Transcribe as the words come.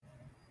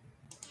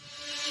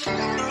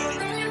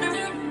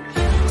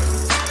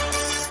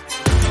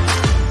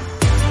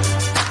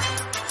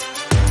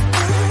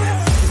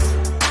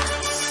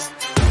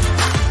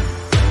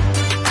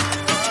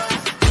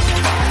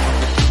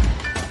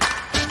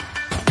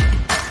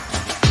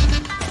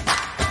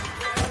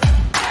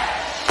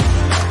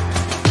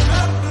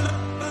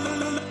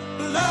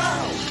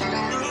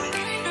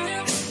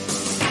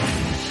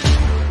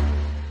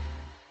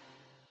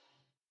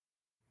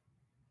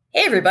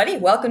everybody.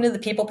 Welcome to the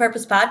People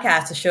Purpose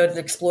Podcast, a show that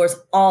explores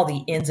all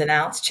the ins and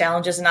outs,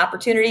 challenges and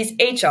opportunities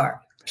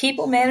HR,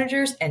 people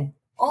managers, and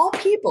all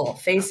people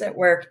face at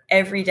work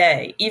every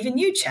day. Even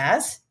you,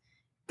 Chaz.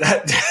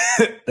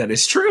 That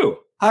is true.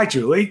 Hi,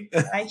 Julie.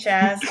 Hi,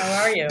 Chaz.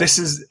 How are you?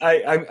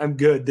 I'm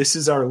good. This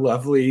is our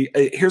lovely,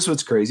 here's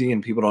what's crazy,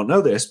 and people don't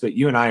know this, but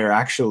you and I are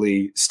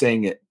actually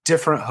staying at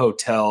different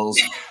hotels,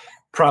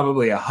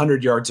 probably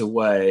 100 yards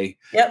away.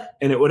 Yep.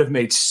 And it would have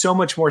made so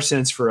much more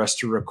sense for us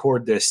to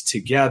record this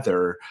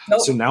together.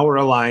 Nope. So now we're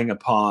relying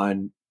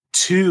upon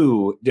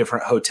two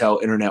different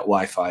hotel internet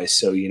Wi-Fi.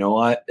 So you know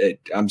what?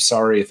 I'm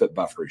sorry if it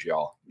buffers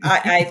y'all.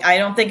 I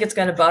don't think it's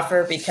going to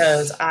buffer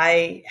because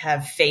I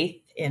have faith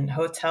in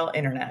hotel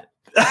internet.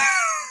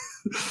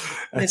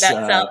 Did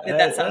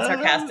that sound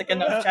sarcastic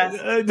enough,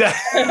 Chaz?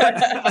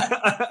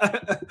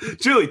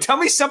 Julie, tell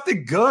me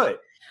something good.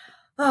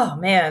 Oh,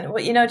 man.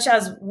 Well,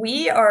 Chaz,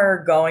 we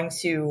are going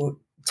to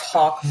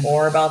talk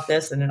more about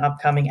this in an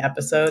upcoming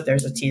episode.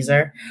 There's a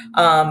teaser.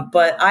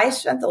 But I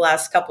spent the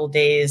last couple of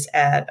days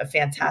at a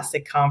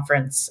fantastic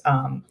conference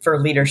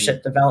for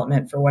leadership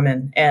development for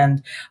women.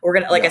 And we're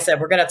going to, like I said,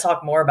 we're going to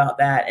talk more about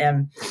that.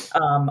 And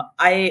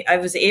I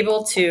was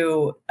able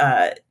to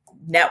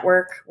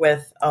network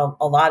with a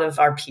lot of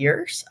our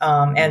peers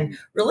and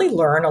really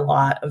learn a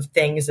lot of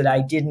things that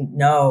I didn't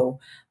know.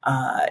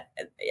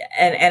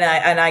 And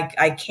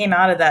I came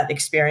out of that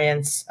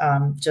experience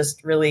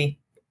just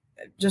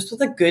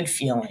with a good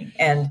feeling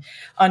and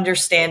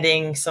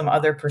understanding some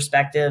other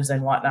perspectives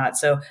and whatnot.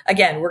 So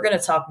again, we're going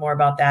to talk more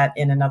about that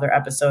in another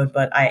episode,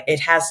 but it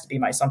has to be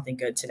my something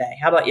good today.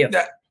 How about you?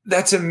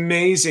 That's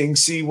amazing.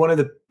 See, one of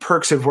the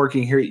perks of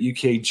working here at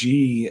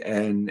UKG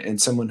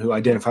and someone who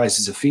identifies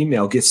as a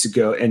female gets to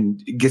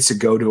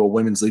go to a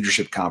women's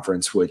leadership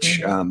conference,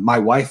 which my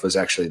wife was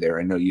actually there.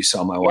 I know you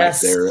saw my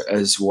wife there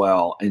as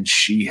well. And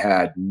she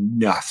had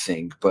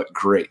nothing but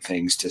great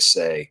things to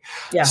say.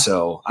 Yeah.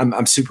 So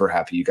I'm super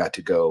happy you got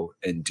to go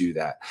and do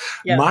that.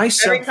 Yeah.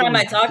 Every time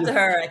I talked to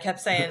her, I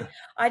kept saying,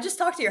 I just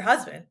talked to your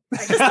husband.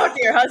 Because we text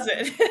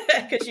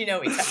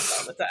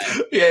all the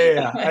time.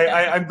 Yeah.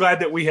 I'm glad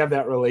that we have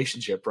that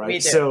relationship, right? We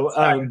do. So,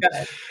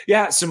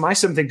 Sorry, so my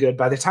something good,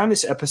 by the time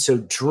this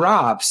episode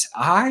drops,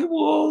 I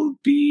will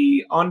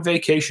be on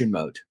vacation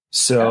mode.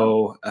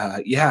 So,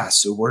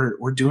 so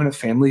we're doing a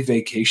family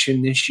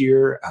vacation this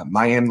year.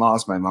 My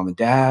in-laws, my mom and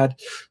dad,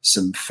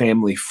 some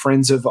family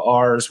friends of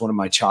ours, one of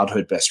my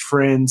childhood best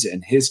friends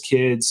and his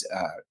kids,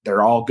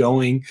 they're all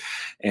going,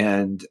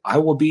 and I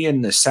will be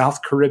in the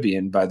South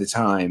Caribbean by the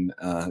time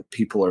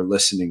people are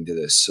listening to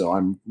this. So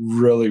I'm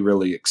really,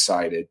 really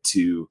excited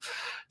to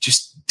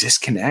just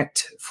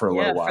disconnect for a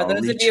little while. For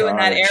those of you in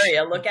that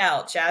area, look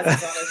out. Chaz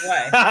is on his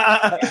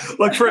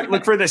way.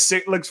 Look for the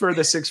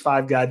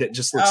 6'5" guy that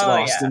just looks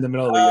lost in the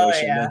middle of the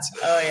ocean.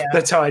 Yeah.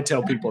 That's how I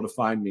tell people to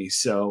find me.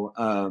 So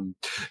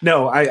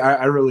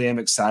I really am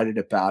excited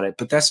about it.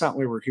 But that's not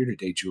why we're here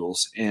today,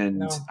 Jules.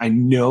 And I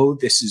know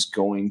this is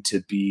going to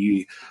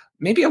be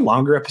maybe a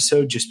longer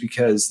episode just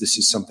because this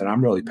is something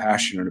I'm really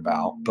passionate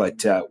about.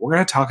 But we're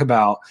going to talk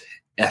about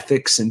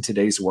ethics in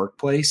today's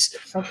workplace.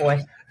 Oh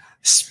boy.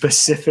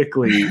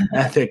 Specifically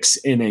ethics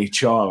in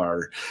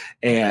HR,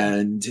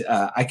 and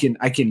I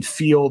can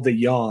feel the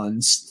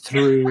yawns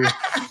through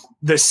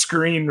the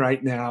screen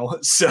right now,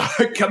 so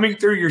coming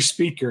through your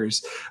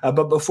speakers.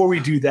 But before we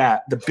do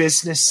that, the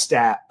business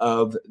stat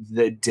of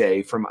the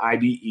day from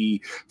IBE: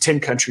 10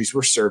 countries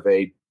were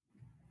surveyed.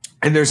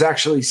 And there's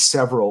actually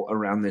several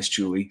around this,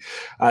 Julie.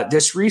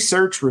 This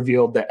research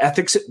revealed that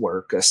ethics at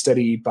work, a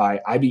study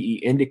by IBE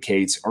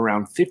indicates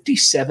around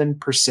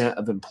 57%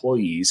 of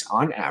employees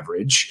on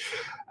average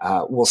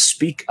will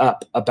speak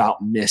up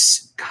about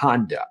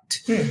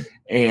misconduct.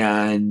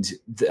 And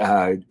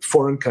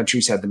foreign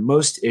countries had the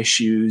most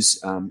issues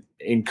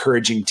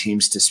encouraging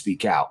teams to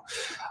speak out.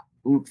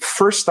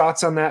 First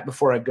thoughts on that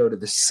before I go to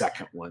the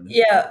second one?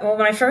 Yeah, well,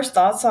 my first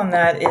thoughts on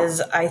that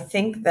is I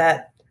think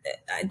that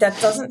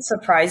doesn't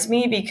surprise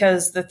me,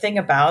 because the thing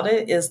about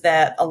it is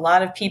that a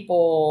lot of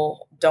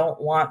people don't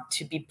want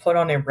to be put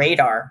on a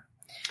radar.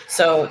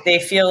 So they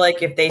feel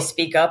like if they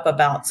speak up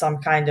about some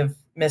kind of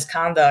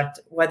misconduct,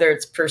 whether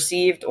it's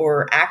perceived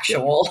or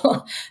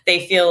actual,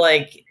 they feel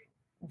like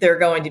they're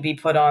going to be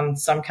put on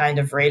some kind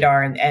of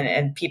radar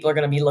and people are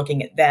going to be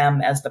looking at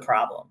them as the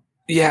problem.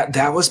 Yeah,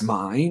 that was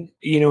mine.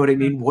 You know what I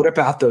mean? What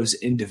about those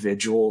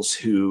individuals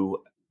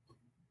who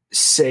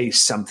say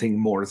something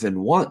more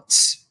than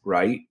once?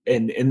 Right.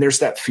 And there's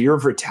that fear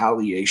of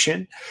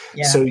retaliation.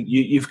 Yeah. So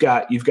you've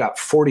got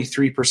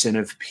 43%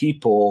 of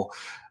people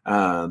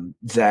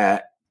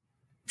that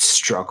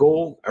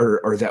struggle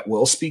or that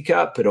will speak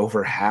up, but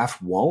over half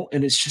won't.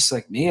 And it's just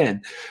like,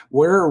 man,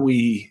 where are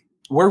we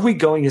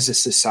going as a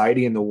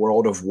society in the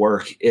world of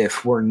work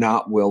if we're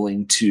not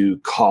willing to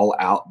call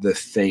out the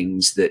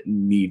things that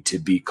need to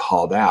be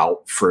called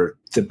out for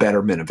the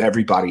betterment of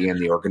everybody in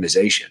the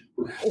organization?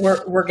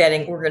 We're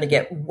going to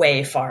get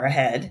way far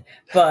ahead.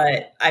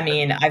 But I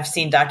mean, I've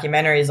seen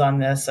documentaries on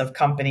this of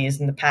companies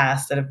in the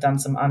past that have done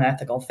some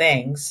unethical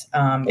things.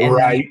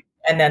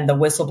 And then the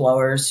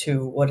whistleblowers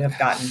who would have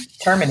gotten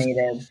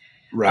terminated.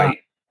 Right.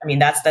 I mean,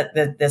 that's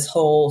this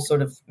whole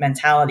sort of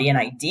mentality and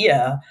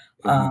idea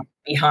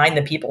behind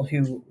the people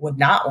who would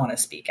not want to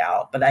speak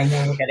out. But I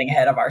know we're getting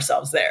ahead of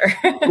ourselves there.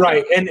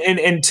 Right.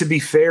 And to be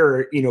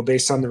fair,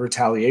 based on the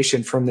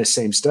retaliation from this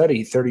same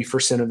study,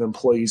 30% of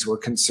employees were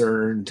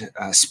concerned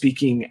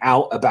speaking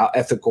out about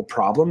ethical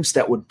problems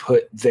that would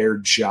put their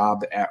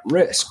job at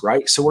risk.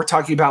 Right. So we're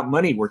talking about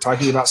money. We're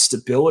talking about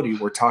stability.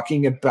 We're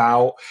talking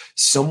about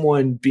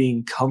someone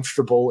being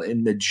comfortable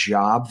in the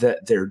job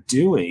that they're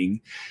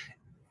doing.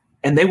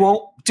 And they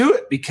won't do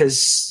it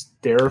because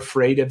they're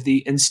afraid of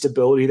the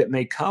instability that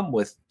may come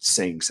with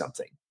saying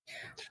something.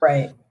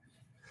 Right.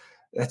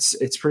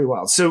 It's pretty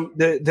wild. So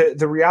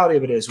the reality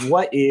of it is,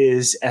 what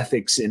is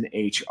ethics in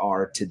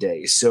HR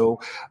today?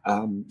 So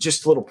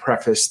just a little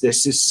preface.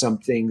 This is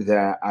something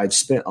that I've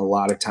spent a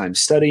lot of time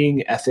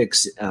studying.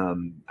 Ethics,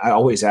 I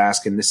always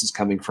ask, and this is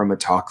coming from a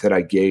talk that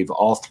I gave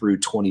all through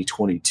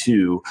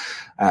 2022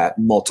 at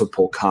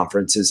multiple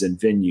conferences and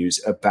venues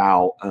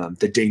about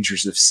the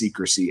dangers of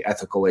secrecy,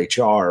 ethical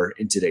HR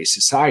in today's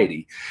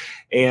society.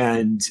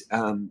 And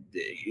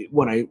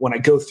when I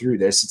go through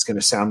this, it's going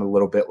to sound a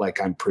little bit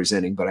like I'm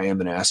presenting, but I am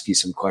going to ask you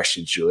some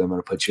questions, Julie. I'm going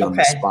to put you on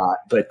the spot.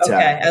 But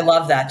I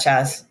love that,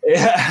 Chaz.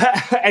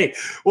 Hey,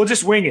 we'll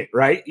just wing it,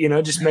 right?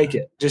 Just make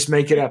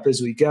it up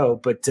as we go.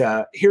 But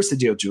here's the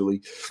deal,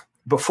 Julie.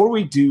 Before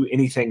we do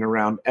anything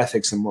around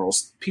ethics and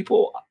morals,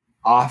 people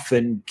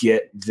often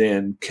get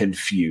them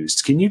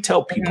confused. Can you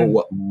tell people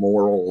what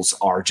morals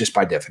are just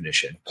by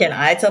definition? Can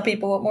I tell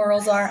people what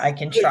morals are? I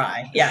can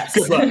try. Yes.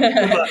 Good luck.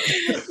 Good luck.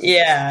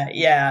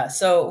 Yeah.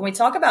 So when we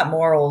talk about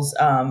morals,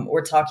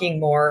 we're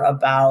talking more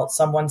about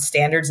someone's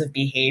standards of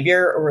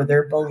behavior or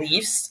their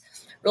beliefs,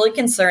 really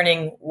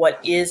concerning what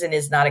is and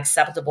is not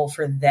acceptable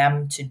for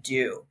them to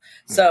do.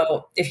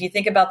 So if you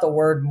think about the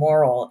word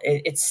moral,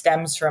 it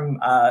stems from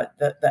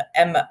the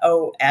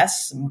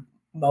MOS,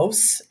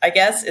 I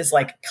guess, is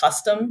like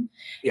custom.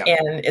 Yeah.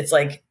 And it's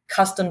like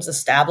customs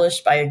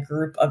established by a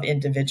group of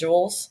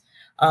individuals.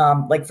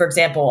 Like, for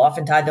example,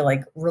 often tied to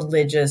like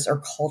religious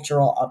or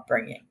cultural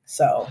upbringing.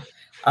 So,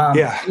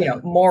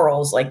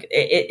 morals, like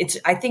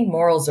I think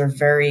morals are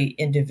very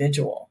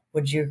individual.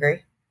 Would you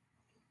agree?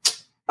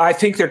 I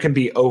think there can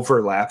be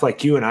overlap.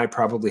 Like, you and I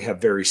probably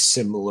have very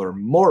similar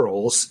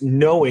morals,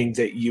 knowing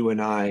that you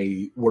and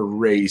I were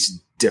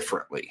raised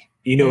differently.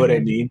 You know what I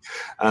mean?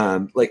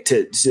 Like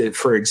to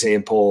for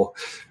example,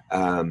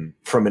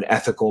 from an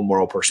ethical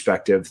moral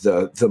perspective,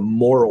 the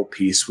moral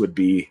piece would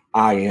be,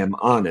 I am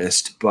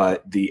honest,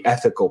 but the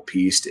ethical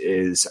piece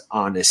is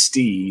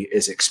honesty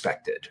is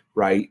expected,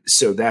 right?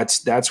 So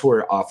that's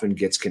where it often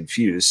gets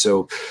confused.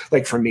 So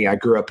like for me, I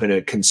grew up in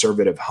a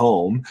conservative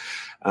home.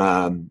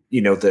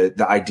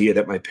 The idea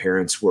that my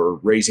parents were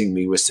raising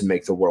me was to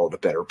make the world a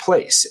better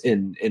place.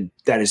 And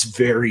that is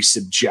very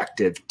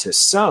subjective to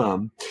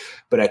some,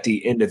 but at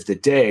the end of the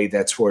day,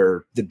 that's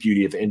where the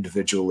beauty of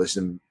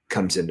individualism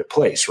comes into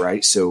place,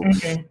 right? So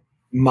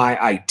my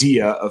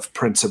idea of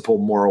principle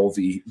moral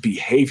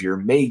behavior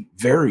may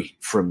vary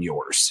from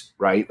yours,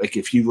 right? Like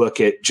if you look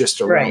at just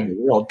around the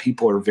world,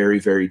 people are very,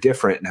 very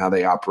different in how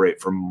they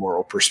operate from a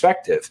moral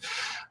perspective.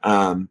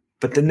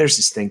 But then there's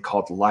this thing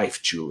called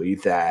life, Julie,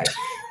 that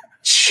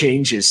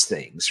changes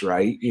things,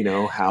 right?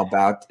 How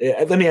about,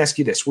 let me ask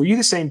you this. Were you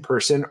the same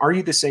person? Are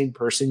you the same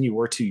person you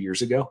were 2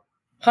 years ago?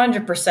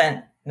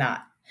 100%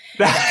 not.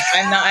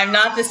 I'm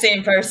not the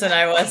same person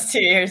I was 2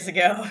 years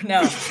ago.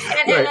 No.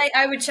 And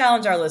I would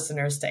challenge our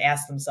listeners to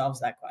ask themselves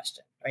that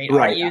question, right?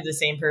 Are you the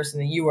same person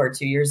that you were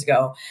 2 years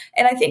ago?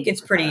 And I think it's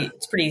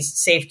pretty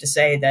safe to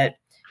say that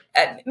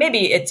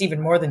maybe it's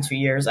even more than 2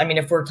 years. I mean,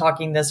 if we're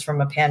talking this from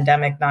a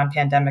pandemic,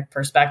 non-pandemic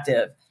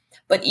perspective,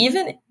 but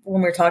even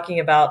when we're talking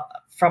about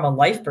from a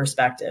life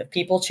perspective,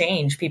 people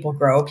change, people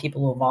grow,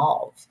 people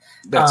evolve.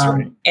 That's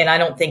right. And I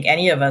don't think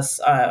any of us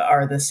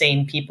are the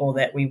same people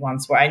that we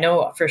once were. I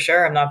know for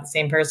sure I'm not the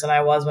same person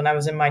I was when I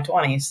was in my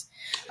 20s.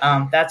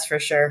 That's for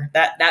sure.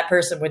 That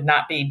person would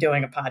not be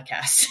doing a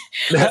podcast.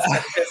 Let's put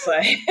it this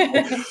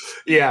way.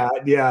 Yeah.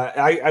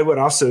 I would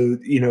also,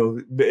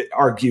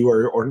 argue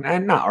or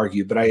not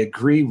argue, but I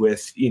agree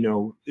with,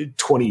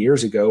 20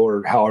 years ago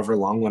or however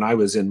long when I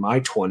was in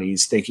my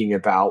 20s thinking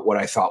about what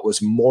I thought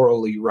was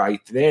morally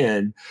right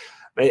then.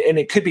 And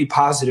it could be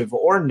positive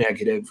or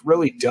negative,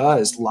 really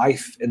does.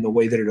 Life and the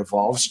way that it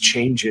evolves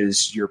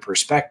changes your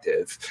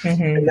perspective.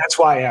 And that's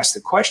why I asked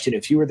the question,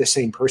 if you were the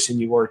same person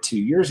you were 2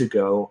 years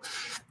ago,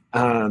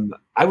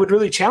 I would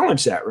really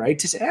challenge that, right?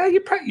 To say,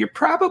 you're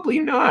probably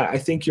not. I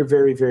think you're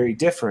very, very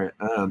different.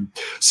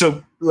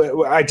 So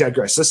I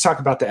digress. Let's talk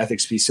about the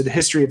ethics piece. So the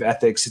history of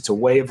ethics, it's a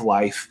way of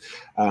life.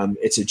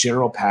 It's a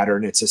general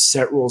pattern. It's a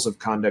set rules of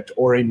conduct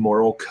or a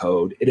moral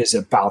code. It is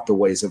about the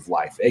ways of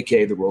life,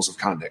 aka the rules of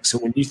conduct. So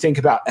when you think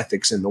about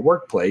ethics in the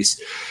workplace,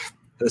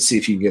 let's see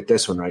if you can get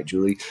this one right,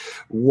 Julie.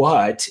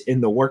 What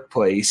in the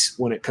workplace,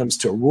 when it comes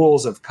to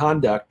rules of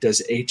conduct,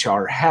 does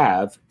HR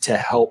have to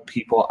help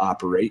people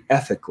operate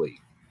ethically?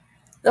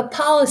 The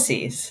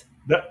policies.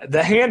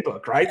 The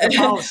handbook, right? The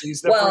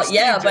policies, the well,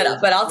 yeah, procedures.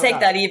 but I'll take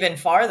that even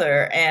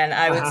farther, and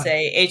I would Uh-huh.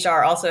 say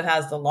HR also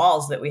has the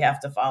laws that we have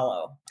to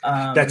follow.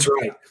 That's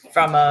right.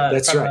 From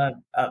That's right.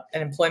 an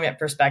employment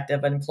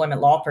perspective, an employment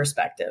law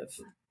perspective.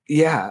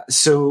 Yeah.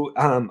 So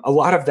a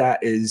lot of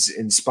that is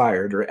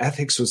inspired, or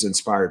ethics was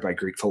inspired by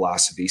Greek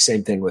philosophy.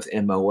 Same thing with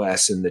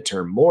MOS and the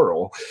term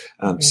moral.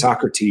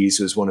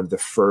 Socrates was one of the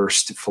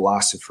first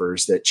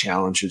philosophers that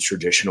challenged the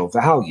traditional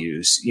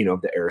values,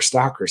 of the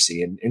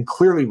aristocracy, and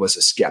clearly was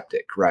a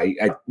skeptic, right?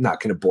 I'm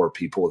not going to bore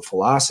people with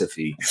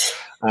philosophy.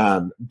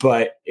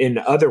 But in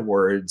other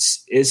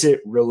words, is it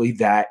really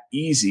that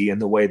easy in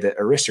the way that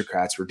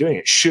aristocrats were doing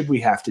it? Should we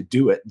have to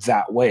do it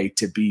that way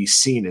to be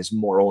seen as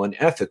moral and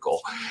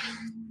ethical?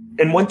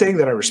 And one thing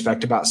that I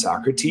respect about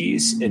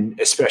Socrates, and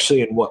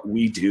especially in what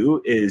we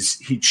do, is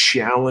he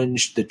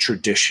challenged the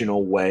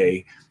traditional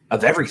way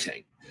of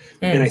everything.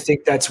 And I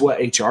think that's what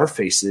HR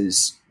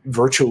faces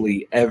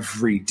virtually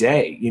every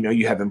day.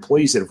 You have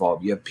employees that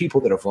evolve, you have people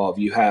that evolve,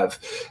 you have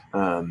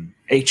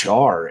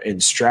HR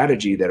and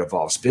strategy that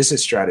evolves,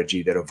 business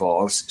strategy that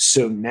evolves.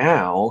 So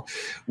now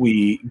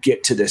we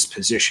get to this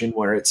position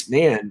where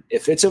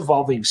if it's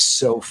evolving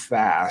so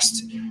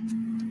fast,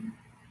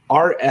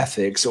 our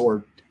ethics,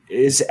 or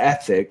is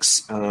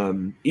ethics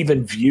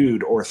even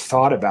viewed or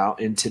thought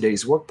about in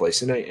today's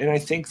workplace? And I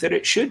think that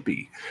it should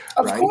be.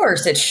 Of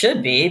course it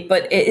should be,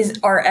 but is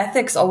our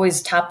ethics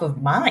always top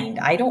of mind?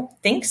 I don't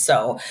think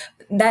so.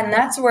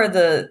 That's where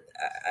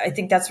I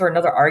think that's where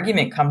another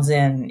argument comes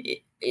in.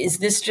 Is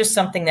this just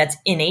something that's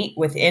innate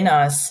within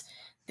us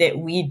that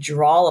we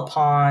draw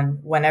upon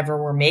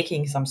whenever we're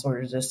making some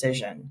sort of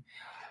decision?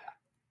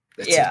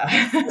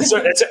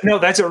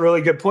 That's a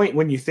really good point.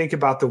 When you think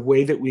about the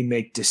way that we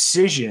make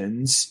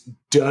decisions,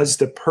 does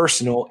the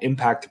personal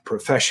impact the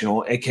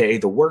professional, aka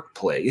the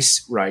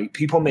workplace, right?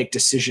 People make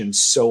decisions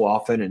so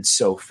often and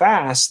so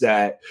fast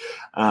that,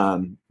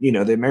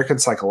 the American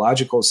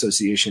Psychological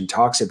Association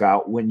talks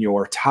about when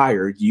you're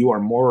tired, you are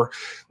more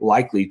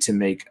likely to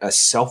make a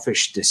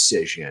selfish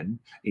decision,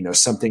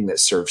 something that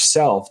serves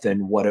self,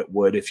 than what it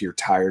would if you're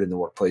tired in the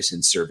workplace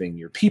and serving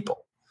your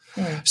people.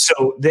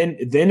 So then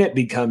it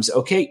becomes,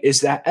 okay,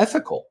 is that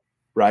ethical,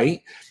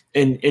 right?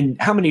 And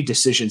how many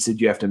decisions did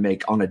you have to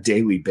make on a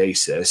daily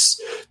basis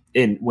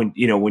when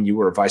you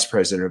were a vice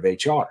president of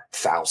HR?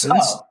 Thousands.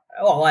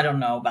 Oh, well, I don't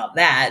know about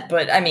that,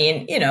 but I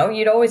mean,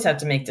 you'd always have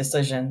to make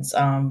decisions,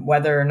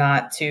 whether or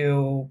not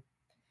to,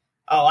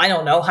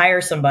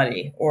 hire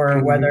somebody,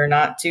 or whether or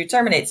not to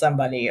terminate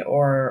somebody,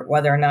 or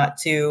whether or not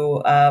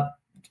to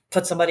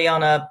put somebody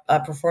on a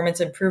performance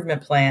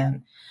improvement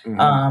plan.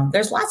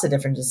 There's lots of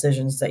different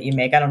decisions that you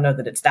make. I don't know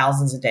that it's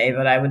thousands a day,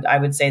 but I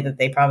would say that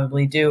they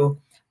probably do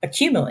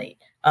accumulate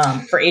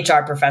for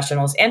HR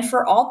professionals and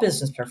for all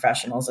business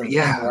professionals in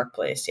the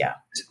workplace. Yeah.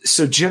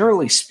 So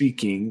generally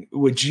speaking,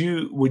 would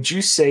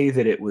you say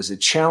that it was a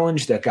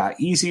challenge that got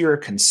easier, a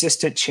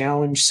consistent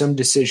challenge? Some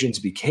decisions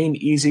became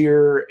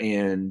easier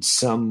and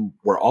some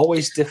were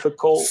always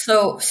difficult.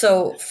 So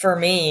for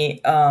me,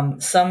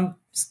 some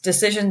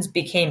decisions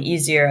became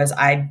easier as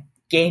I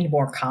gained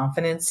more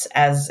confidence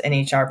as an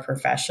HR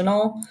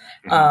professional,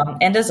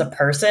 and as a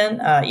person.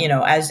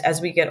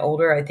 As we get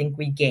older, I think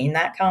we gain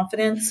that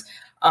confidence.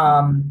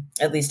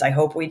 At least I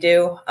hope we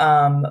do.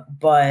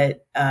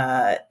 But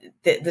the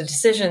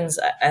decisions,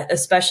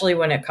 especially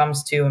when it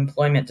comes to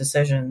employment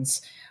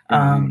decisions,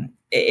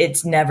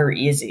 it's never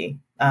easy.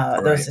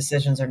 Those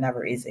decisions are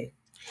never easy.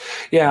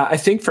 Yeah, I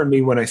think for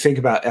me, when I think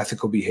about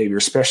ethical behavior,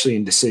 especially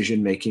in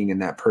decision making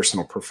and that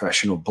personal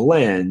professional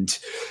blend,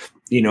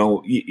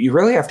 you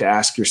really have to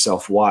ask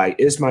yourself, why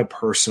is my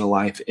personal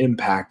life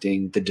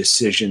impacting the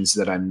decisions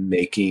that I'm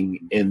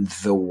making in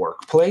the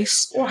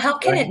workplace? Well, how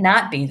can it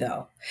not be,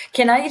 though?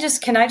 Can I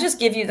just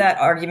give you that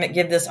argument,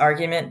 give this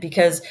argument?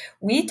 Because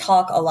we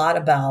talk a lot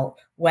about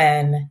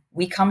when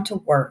we come to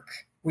work,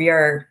 we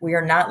are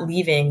not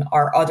leaving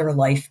our other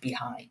life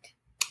behind.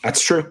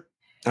 That's true.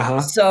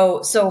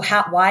 So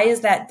why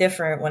is that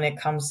different when it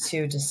comes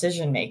to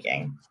decision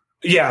making?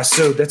 Yeah,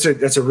 so that's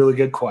a really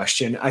good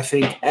question. I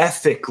think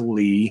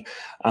ethically,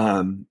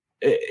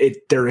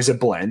 there is a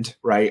blend,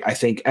 right? I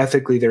think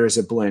ethically there is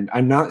a blend.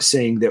 I'm not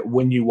saying that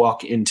when you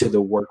walk into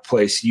the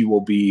workplace, you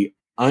will be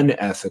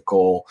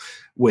unethical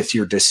with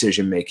your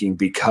decision making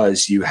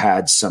because you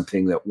had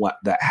something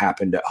that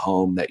happened at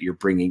home that you're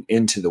bringing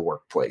into the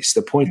workplace.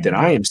 The point that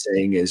I am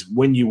saying is,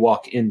 when you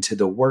walk into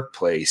the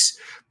workplace,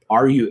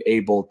 are you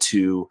able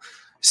to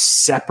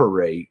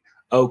separate,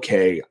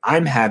 okay,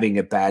 I'm having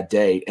a bad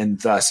day,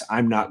 and thus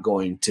I'm not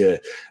going to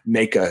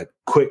make a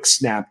quick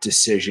snap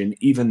decision,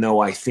 even though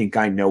I think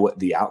I know what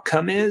the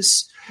outcome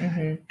is,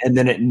 and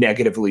then it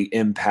negatively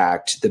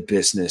impact the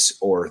business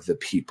or the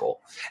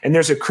people. And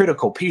there's a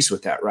critical piece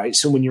with that, right?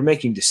 So when you're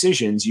making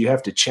decisions, you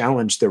have to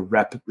challenge the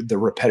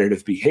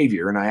repetitive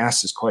behavior. And I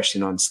asked this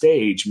question on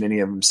stage. Many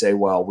of them say,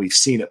 well, we've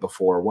seen it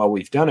before. Well,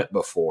 we've done it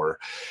before.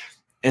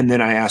 And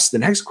then I asked the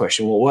next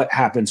question, well, what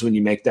happens when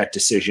you make that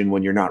decision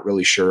when you're not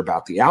really sure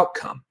about the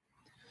outcome?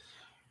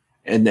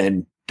 And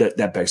then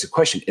that begs the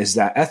question, is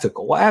that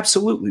ethical? Well,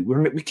 absolutely.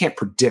 We can't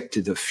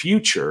predict the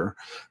future,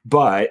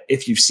 but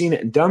if you've seen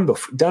it and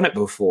done it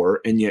before,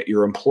 and yet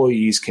your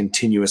employees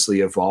continuously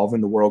evolve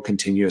and the world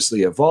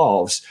continuously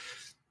evolves,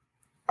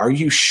 are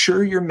you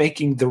sure you're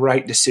making the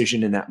right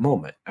decision in that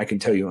moment? I can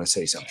tell you want to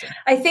say something.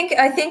 I think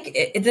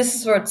this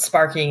is what's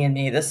sparking in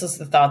me. This is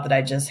the thought that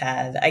I just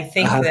had. I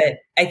think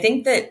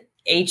that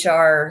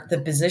HR, the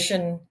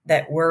position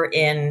that we're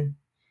in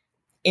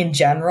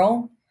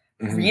general,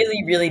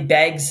 really, really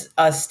begs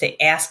us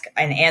to ask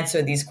and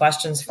answer these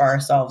questions for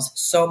ourselves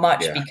so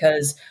much,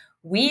 because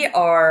we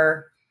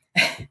are,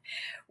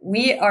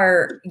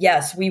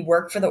 yes, we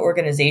work for the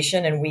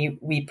organization and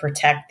we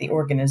protect the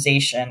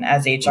organization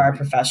as HR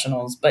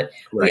professionals, but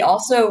we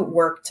also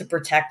work to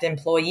protect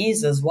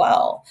employees as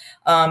well.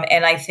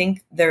 And I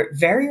think there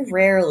very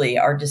rarely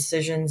are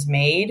decisions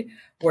made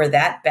where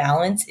that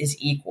balance is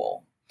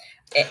equal.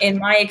 In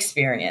my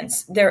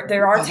experience,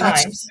 there are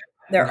times.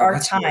 There are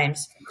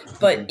times,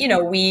 but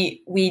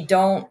we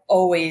don't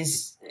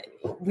always,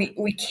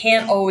 we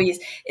can't always,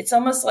 it's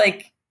almost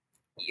like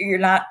you're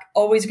not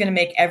always going to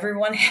make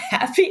everyone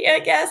happy, I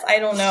guess. I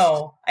don't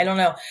know.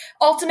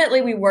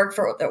 Ultimately, we work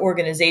for the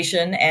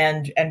organization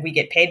and we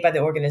get paid by the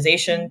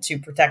organization to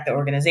protect the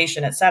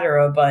organization, et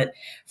cetera. But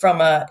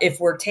if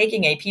we're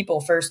taking a people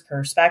first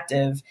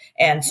perspective,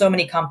 and so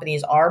many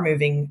companies are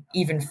moving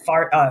even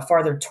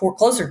farther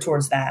closer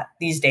towards that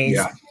these days,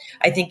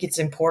 I think it's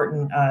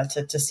important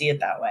to see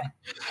it that way.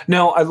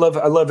 No, I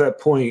love that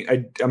point.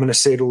 I'm going to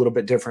say it a little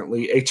bit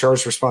differently.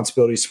 HR's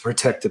responsibility is to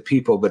protect the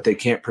people, but they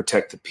can't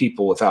protect the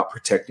people without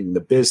protecting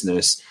the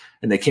business,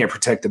 and they can't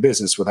protect the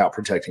business without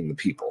protecting the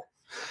people.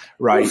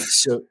 Right.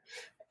 So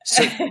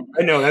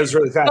I know that was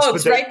really fast.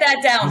 Folks, write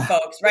that down,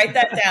 folks. Write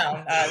that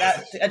down.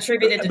 That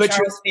attributed to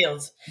Charles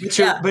Fields.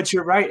 But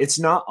you're right. It's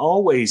not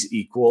always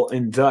equal.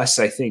 And thus,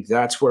 I think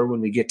that's where,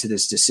 when we get to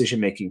this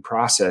decision-making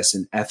process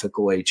in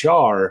ethical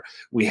HR,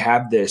 we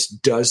have this,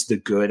 does the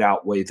good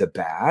outweigh the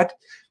bad?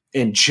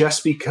 And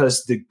just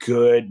because the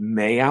good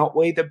may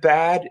outweigh the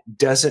bad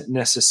doesn't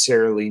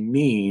necessarily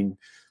mean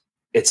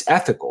it's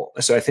ethical.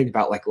 So I think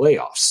about like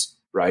layoffs,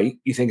 right?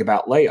 You think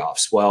about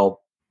layoffs.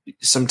 Well,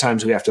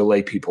 sometimes we have to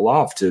lay people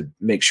off to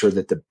make sure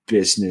that the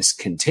business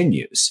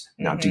continues.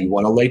 Now, do you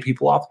want to lay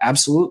people off?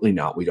 Absolutely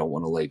not. We don't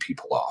want to lay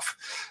people off.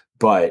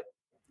 But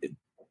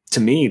to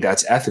me,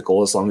 that's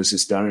ethical as long as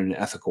it's done in an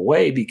ethical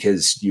way,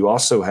 because you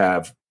also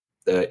have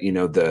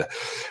the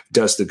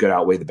does the good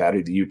outweigh the bad,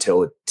 or the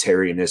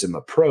utilitarianism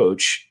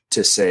approach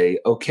to say,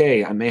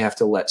 okay, I may have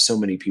to let so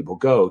many people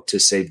go to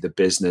save the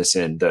business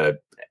and the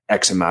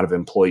X amount of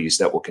employees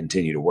that will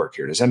continue to work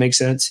here. Does that make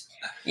sense?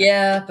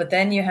 Yeah, but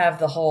then you have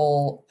the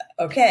whole,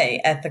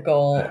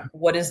 ethical,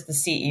 what is the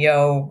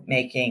CEO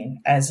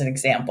making as an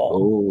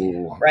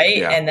example? Right?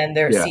 Yeah, and then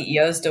there's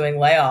CEOs doing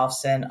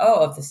layoffs, and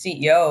if the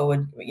CEO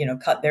would,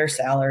 cut their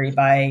salary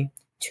by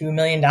 $2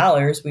 million,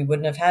 we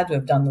wouldn't have had to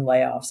have done the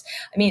layoffs.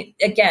 I mean,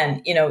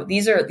 again,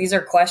 these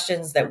are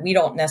questions that we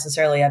don't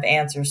necessarily have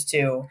answers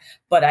to,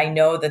 but I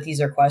know that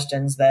these are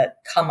questions that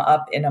come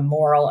up in a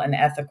moral and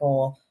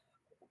ethical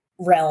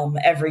realm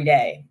every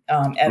day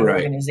at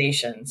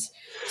organizations.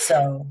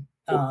 So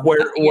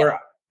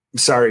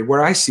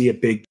where I see a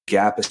big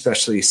gap,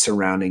 especially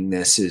surrounding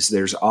this, is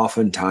there's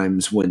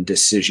oftentimes when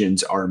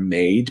decisions are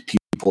made,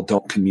 people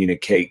don't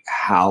communicate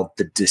how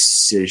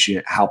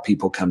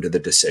people come to the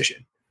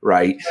decision.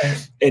 Right.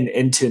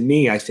 And to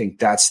me, I think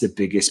that's the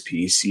biggest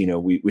piece.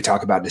 We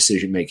talk about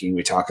decision making,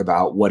 we talk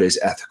about what is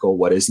ethical,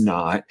 what is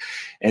not.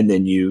 And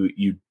then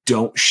you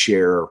don't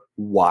share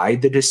why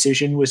the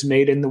decision was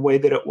made in the way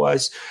that it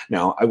was.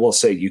 Now, I will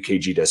say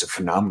UKG does a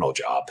phenomenal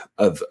job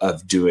of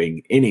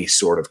doing any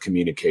sort of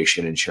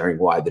communication and sharing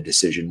why the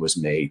decision was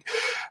made.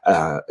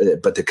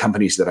 But the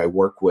companies that I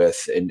work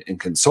with and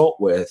consult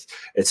with,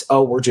 it's,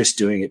 we're just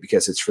doing it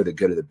because it's for the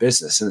good of the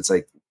business. And it's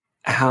like,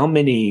 how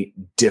many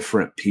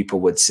different people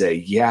would say,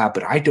 yeah,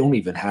 but I don't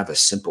even have a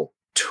simple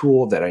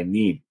tool that I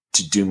need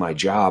to do my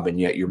job, and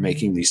yet you're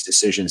making these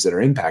decisions that are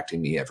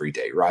impacting me every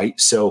day, right?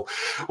 So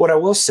what I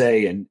will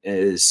say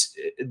is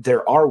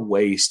there are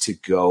ways to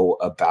go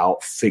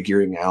about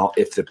figuring out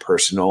if the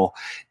personal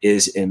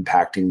is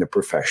impacting the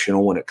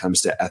professional when it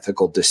comes to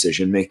ethical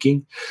decision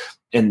making.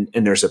 And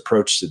there's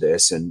approach to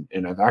this. And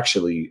I've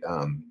actually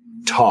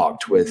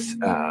talked with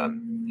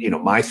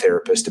my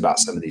therapist about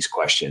some of these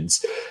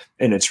questions.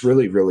 And it's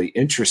really, really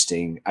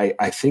interesting.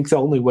 I think the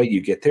only way you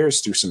get there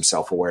is through some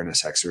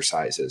self-awareness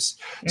exercises.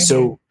 Mm-hmm.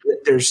 So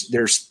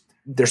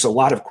there's a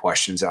lot of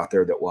questions out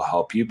there that will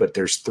help you, but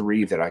there's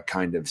 3 that I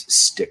kind of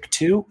stick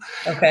to.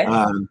 Okay.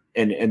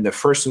 And the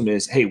first one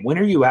is, hey, when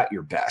are you at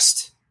your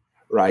best?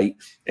 Right.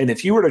 And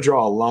if you were to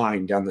draw a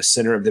line down the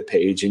center of the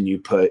page and you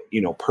put,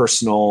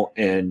 personal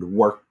and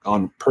work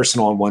on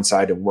personal on one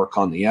side and work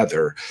on the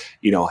other,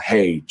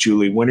 hey,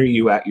 Julie, when are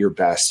you at your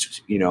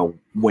best,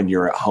 when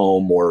you're at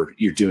home or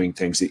you're doing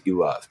things that you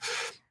love?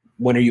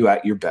 When are you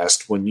at your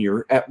best when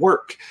you're at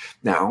work?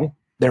 Now,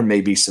 there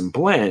may be some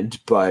blend,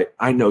 but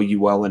I know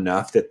you well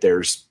enough that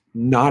there's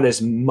not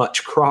as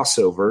much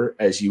crossover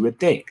as you would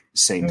think.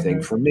 Same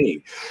thing for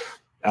me.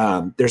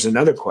 There's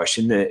another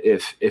question that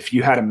if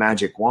you had a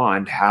magic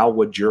wand, how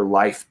would your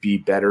life be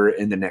better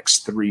in the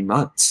next 3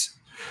 months?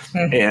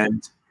 Mm-hmm.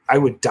 And I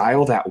would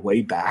dial that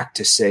way back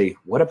to say,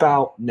 what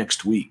about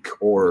next week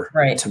or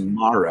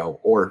tomorrow,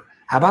 or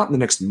how about in the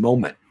next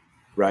moment?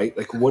 Right?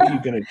 Like, what are you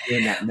going to do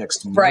in that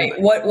next moment? Right.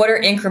 What are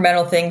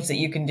incremental things that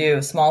you can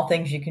do? Small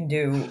things you can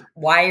do.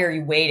 Why are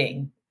you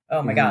waiting?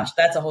 Oh my gosh,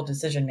 that's a whole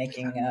decision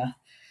making.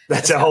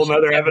 That's a whole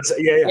nother episode.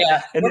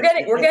 Yeah. And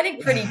we're getting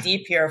pretty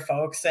deep here,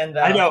 folks. And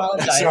I know.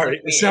 Apologize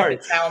Sorry. if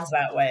it sounds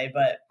that way,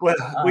 but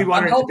we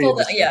want I'm hopeful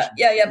that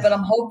But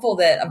I'm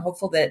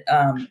hopeful that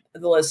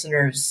the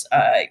listeners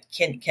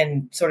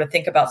can sort of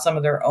think about some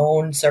of their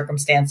own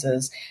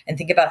circumstances and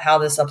think about how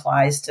this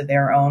applies to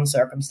their own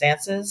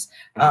circumstances,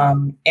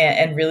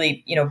 and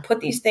really,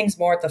 put these things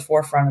more at the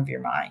forefront of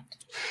your mind.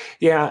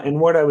 Yeah. And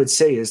what I would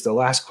say is the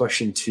last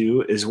question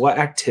too is, what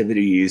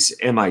activities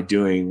am I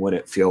doing when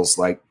it feels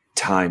like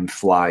time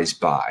flies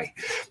by?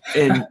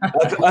 And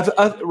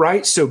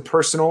right. So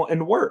personal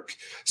and work.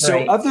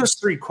 So of those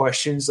 3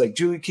 questions, like,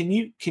 Julie, can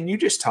you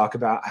just talk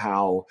about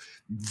how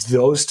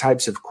those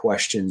types of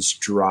questions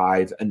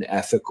drive an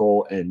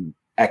ethical and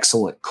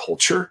excellent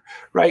culture,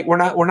 right? We're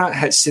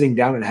not sitting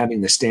down and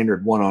having the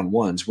standard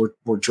one-on-ones.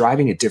 We're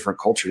driving a different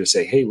culture to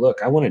say, hey,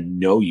 look, I want to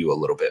know you a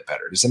little bit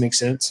better. Does that make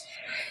sense?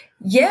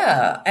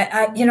 Yeah,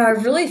 I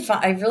really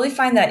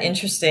find that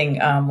interesting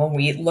when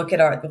we look at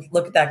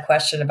that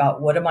question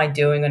about what am I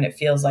doing when it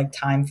feels like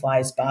time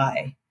flies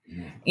by.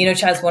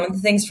 Chaz, one of the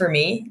things for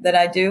me that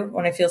I do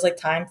when it feels like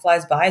time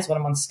flies by is when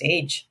I'm on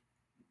stage,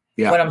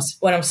 when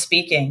I'm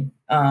speaking,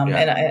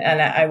 and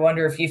I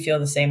wonder if you feel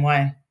the same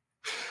way.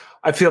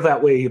 I feel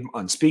that way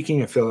on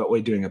speaking. I feel that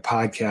way doing a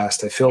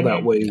podcast. I feel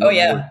that way.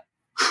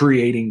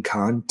 Creating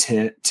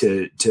content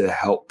to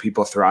help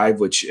people thrive,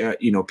 which,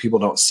 people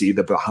don't see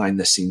the behind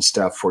the scenes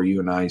stuff where you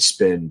and I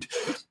spend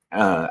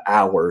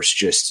hours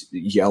just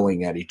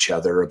yelling at each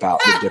other about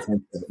the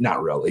different,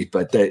 not really,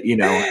 but that,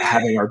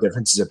 having our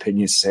differences of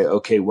opinions, say,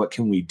 okay, what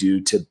can we do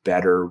to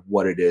better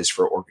what it is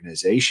for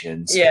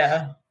organizations?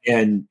 Yeah.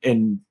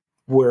 And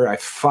where I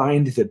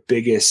find the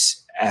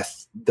biggest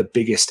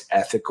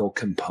ethical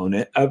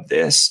component of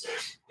this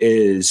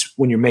is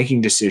when you're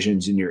making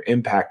decisions and you're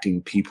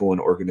impacting people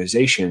and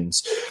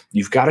organizations,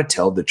 you've got to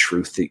tell the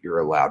truth that you're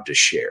allowed to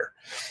share.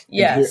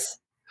 Yes.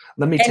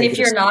 And if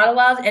you're not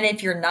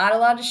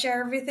allowed to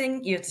share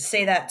everything, you have to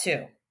say that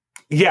too.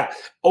 Yeah.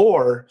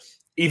 Or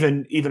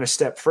even a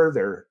step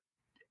further,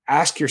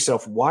 ask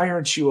yourself, why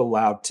aren't you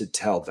allowed to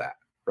tell that?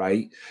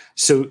 Right.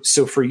 So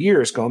for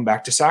years, going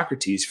back to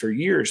Socrates, for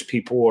years,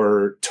 people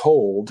were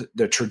told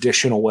the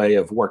traditional way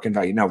of work and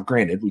value. Now,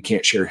 granted, we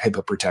can't share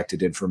HIPAA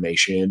protected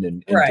information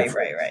and stuff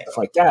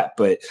like that.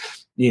 But,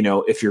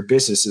 if your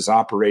business is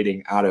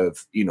operating out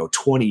of,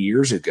 20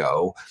 years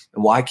ago,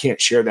 and I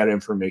can't share that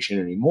information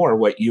anymore,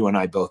 what you and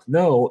I both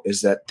know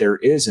is that there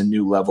is a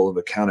new level of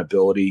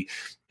accountability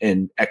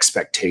and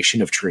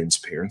expectation of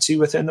transparency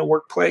within the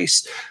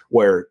workplace,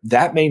 where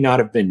that may not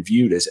have been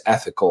viewed as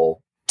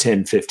ethical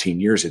 10,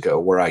 15 years ago,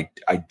 where I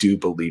do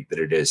believe that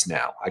it is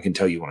now. I can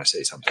tell you when I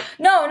say something.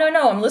 No.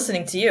 I'm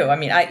listening to you. I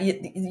mean,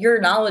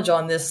 your knowledge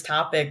on this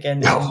topic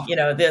and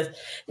this.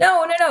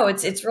 No.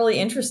 It's really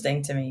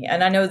interesting to me.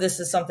 And I know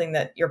this is something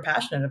that you're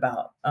passionate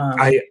about.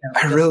 I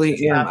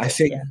really am.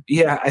 Topic.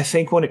 I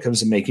think when it comes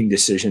to making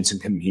decisions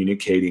and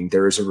communicating,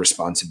 there is a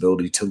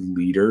responsibility to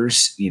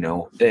leaders,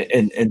 and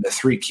the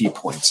 3 key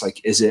points, like,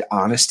 is it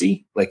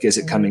honesty? Like, is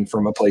it coming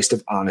from a place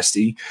of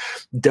honesty?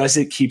 Does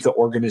it keep the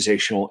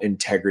organizational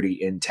integrity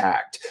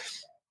intact?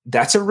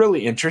 That's a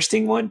really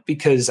interesting one,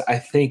 because I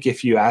think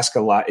if you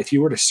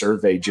were to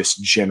survey,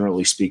 just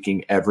generally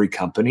speaking, every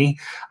company,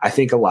 I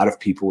think a lot of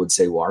people would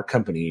say, well, our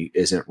company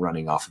isn't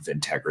running off of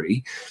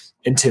integrity.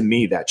 And to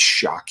me, that's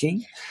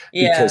shocking,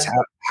 because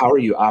how are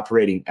you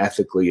operating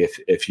ethically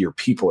if your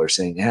people are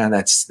saying,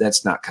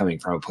 that's not coming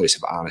from a place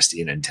of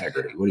honesty and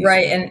integrity? What do you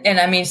think? And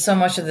I mean, so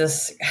much of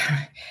this,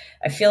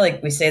 I feel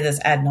like we say this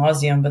ad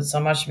nauseum, but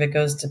so much of it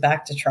goes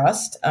back to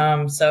trust.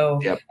 And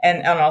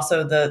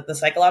also the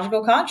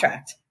psychological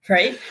contract,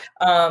 right?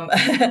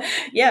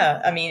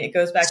 I mean, it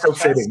goes back to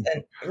trust. Fitting.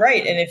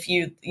 And if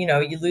you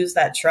lose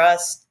that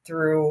trust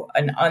through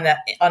an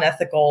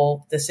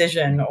unethical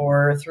decision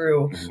or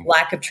through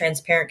lack of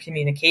transparent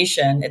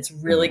communication, it's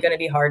really going to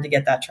be hard to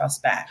get that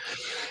trust back.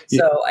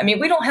 So, I mean,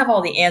 we don't have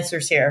all the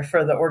answers here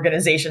for the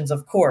organizations,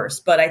 of course,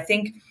 but I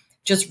think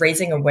just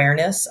raising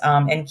awareness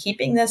and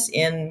keeping this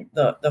in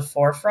the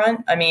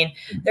forefront. I mean,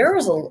 there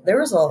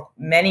was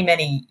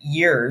many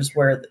years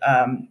where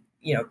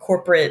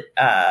corporate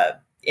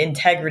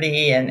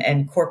integrity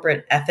and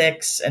corporate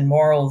ethics and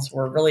morals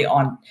were really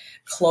on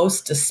close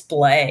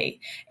display,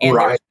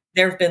 and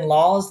there have been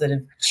laws that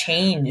have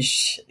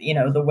changed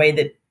the way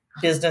that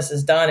business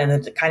is done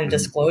and the kind of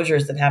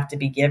disclosures that have to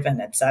be given,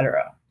 et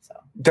cetera.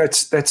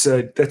 That's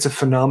a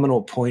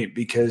phenomenal point,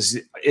 because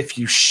if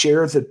you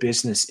share the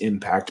business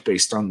impact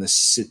based on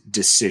the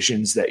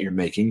decisions that you're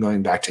making,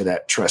 going back to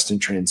that trust and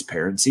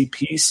transparency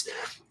piece,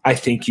 I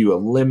think you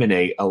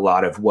eliminate a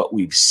lot of what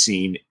we've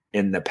seen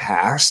in the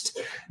past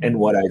and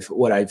what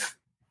I've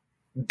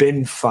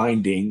been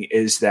finding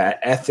is that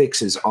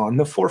ethics is on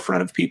the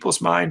forefront of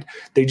people's mind.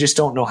 They just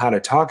don't know how to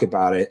talk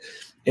about it.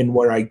 And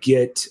where I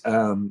get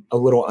a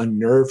little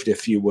unnerved,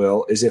 if you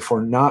will, is if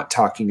we're not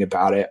talking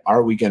about it,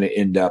 are we going to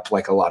end up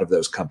like a lot of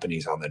those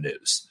companies on the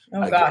news?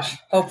 Oh, gosh,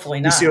 hopefully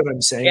not. You see what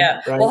I'm saying?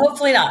 Yeah. Right? Well,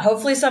 hopefully not.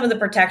 Hopefully some of the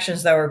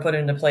protections that were put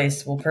into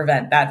place will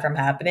prevent that from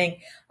happening.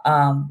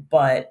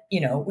 But,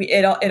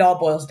 it all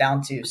boils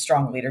down to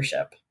strong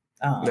leadership.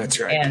 That's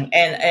right.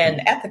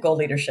 And ethical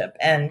leadership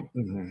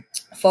and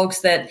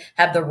folks that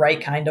have the right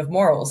kind of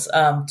morals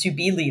to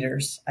be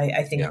leaders.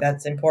 I think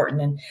that's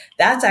important. And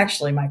that's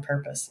actually my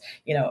purpose.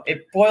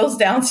 It boils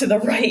down to the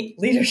right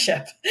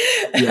leadership.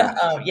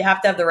 Yeah. You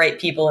have to have the right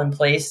people in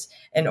place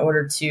in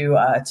order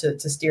to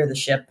steer the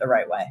ship the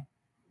right way.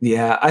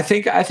 Yeah, I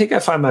think I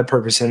find my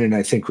purpose in it, and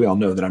I think we all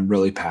know that I'm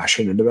really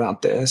passionate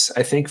about this.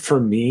 I think for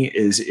me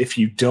is if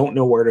you don't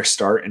know where to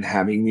start in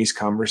having these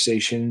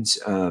conversations,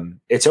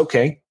 it's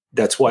okay.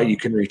 That's why you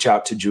can reach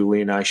out to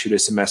Julie and I, shoot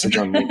us a message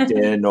on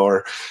LinkedIn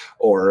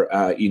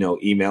or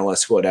email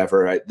us,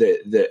 whatever.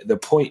 The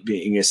point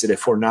being is that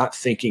if we're not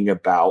thinking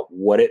about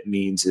what it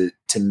means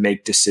to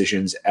make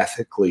decisions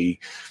ethically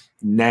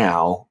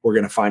now, we're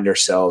going to find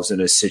ourselves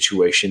in a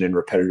situation in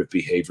repetitive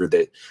behavior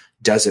that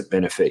doesn't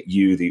benefit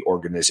you, the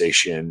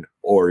organization,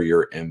 or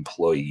your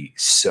employees.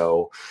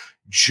 So,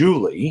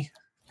 Julie,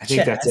 I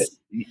think that's it.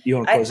 You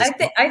want to close this?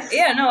 I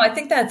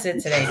think that's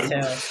it today too.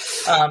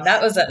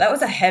 That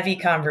was a heavy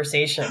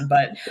conversation,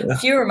 but a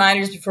few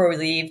reminders before we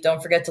leave.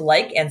 Don't forget to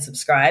like and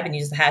subscribe and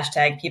use the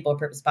hashtag People of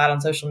Purpose Pod on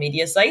social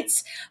media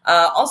sites.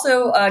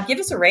 Also, give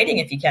us a rating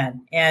if you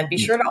can, and be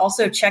sure to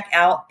also check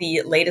out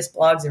the latest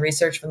blogs and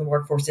research from the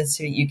Workforce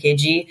Institute at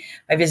UKG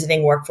by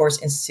visiting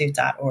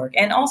workforceinstitute.org.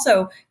 And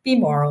also, be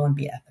moral and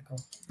be ethical.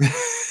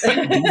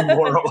 Be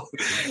moral.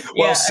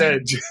 Well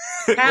said.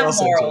 Have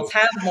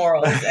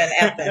morals and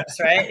ethics,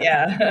 right?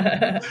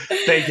 Yeah.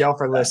 Thank y'all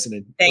for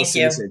listening. Thank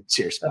you.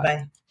 Cheers.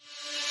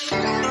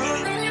 Bye-bye.